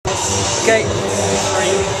Okay. 3,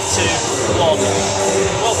 2, 1.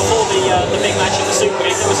 Well, before the big match in the Super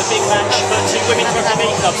League, there was a big match for two women's rugby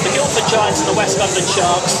league clubs, the Guildford Giants and the West London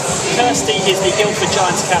Sharks. Kirsty is the Guildford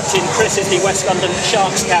Giants captain, Chris is the West London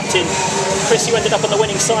Sharks captain. Chris, you ended up on the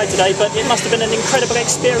winning side today, but it must have been an incredible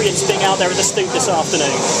experience being out there at the Stoop this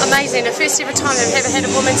afternoon. Amazing, the first ever time I've ever had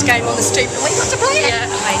a women's game on the Stoop, and we got to play it.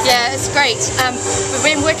 Yeah, it's great.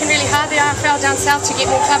 We've been working really hard, the RFL down south, to get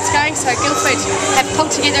more clubs going, so Guildford have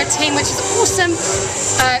pulled together a team which is awesome.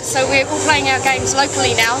 So we're all playing our games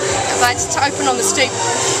locally now, but to open on the Stoop,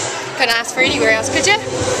 couldn't ask for anywhere else, could you?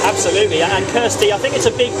 Absolutely, and Kirsty, I think it's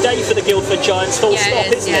a big day for the Guildford Giants, full stop,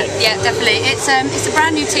 isn't it? Yeah, definitely. It's a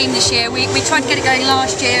brand new team this year. We tried to get it going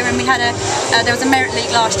last year, and we had there was a merit league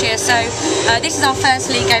last year, so this is our first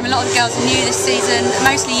league game. A lot of the girls are new this season,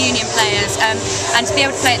 mostly union players, and to be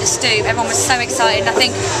able to play at the Stoop, everyone was so excited. I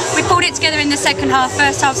think we pulled it together in the second half.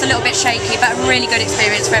 First half was a little bit shaky, but a really good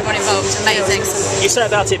experience for everyone involved. Amazing. You say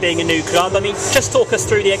about it being a new club, I mean, just talk us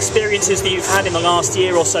through the experiences that you've had in the last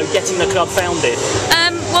year or so getting the club founded.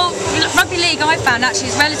 Well, rugby league I found actually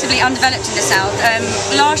is relatively undeveloped in the south.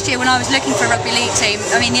 Last year when I was looking for a rugby league team,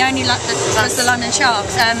 I mean the only was the London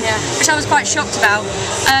Sharks, which I was quite shocked about.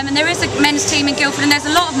 And there is a men's team in Guildford, and there's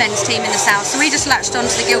a lot of men's team in the south, so we just latched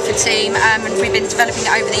onto the Guildford team, and we've been developing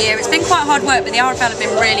it over the year. It's been quite hard work, but the RFL have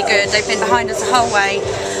been really good. They've been behind us the whole way.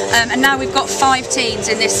 And now we've got 5 teams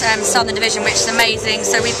in this southern division, which is amazing.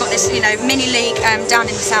 So we've got this, mini league down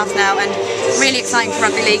in the south now, and really exciting for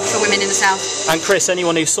rugby league for women in the south. And Chris,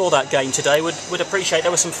 anyone who saw that game today would appreciate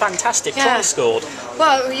there were some fantastic tries scored.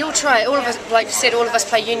 Well, you'll try. All of us, like you said, all of us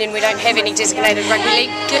play union. We don't have any designated rugby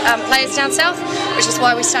league players down south, which is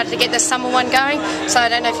why we started to get this summer one going. So I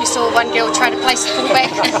don't know if you saw one girl trying to place the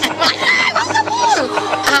fullback.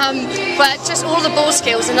 But just all the ball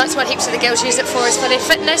skills, and that's what heaps of the girls use it for, is for their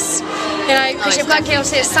fitness. Because you've got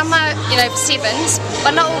girls here, some are, sevens,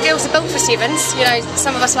 but not all girls are built for sevens.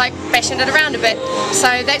 Some of us like bashing it around a bit.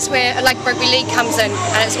 So that's where like rugby league comes in,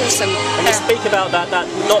 and it's awesome. And you speak about that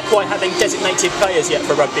not quite having designated players yet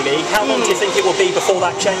for rugby league. How long do you think it will be before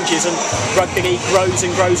that changes and rugby league grows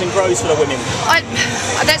and grows and grows for the women?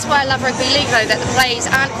 That's why I love rugby league though, that the plays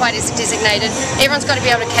aren't quite as designated. Everyone's got to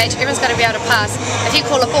be able to catch, everyone's got to be able to pass. If you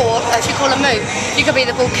call a ball, if you call a move, you could be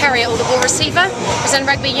the ball carrier or the ball receiver. Because in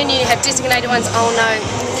rugby union you have designated ones, oh no,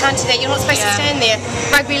 can't do that, you're not supposed to stand there.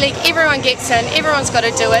 Rugby league, everyone gets in, everyone's got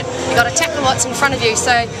to do it, you've got to tackle what's in front of you.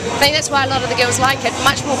 So I think that's why a lot of the girls like it,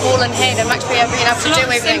 much more ball in hand and much being able to do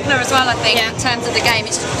everything. It's simpler as well, I think, in terms of the game.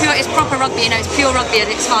 It's proper rugby, it's pure rugby at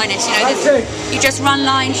its finest. You just run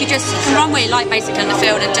lines, you can run where you like basically on the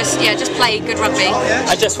field, and just play good rugby.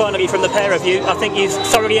 And just finally, from the pair of you, I think you've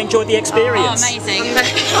thoroughly enjoyed the experience. Oh, amazing.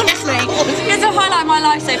 Honestly, it's a highlight of my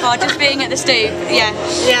life so far, just being at the Stoop. Yeah,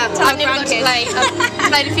 I've never got to play.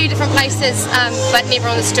 I've played a few different places, but never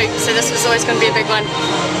on the Stoop, so this was always going to be a big one.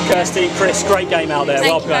 Kirsty, Chris, great game out there.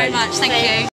 Thank Well you played. very much. Thank you.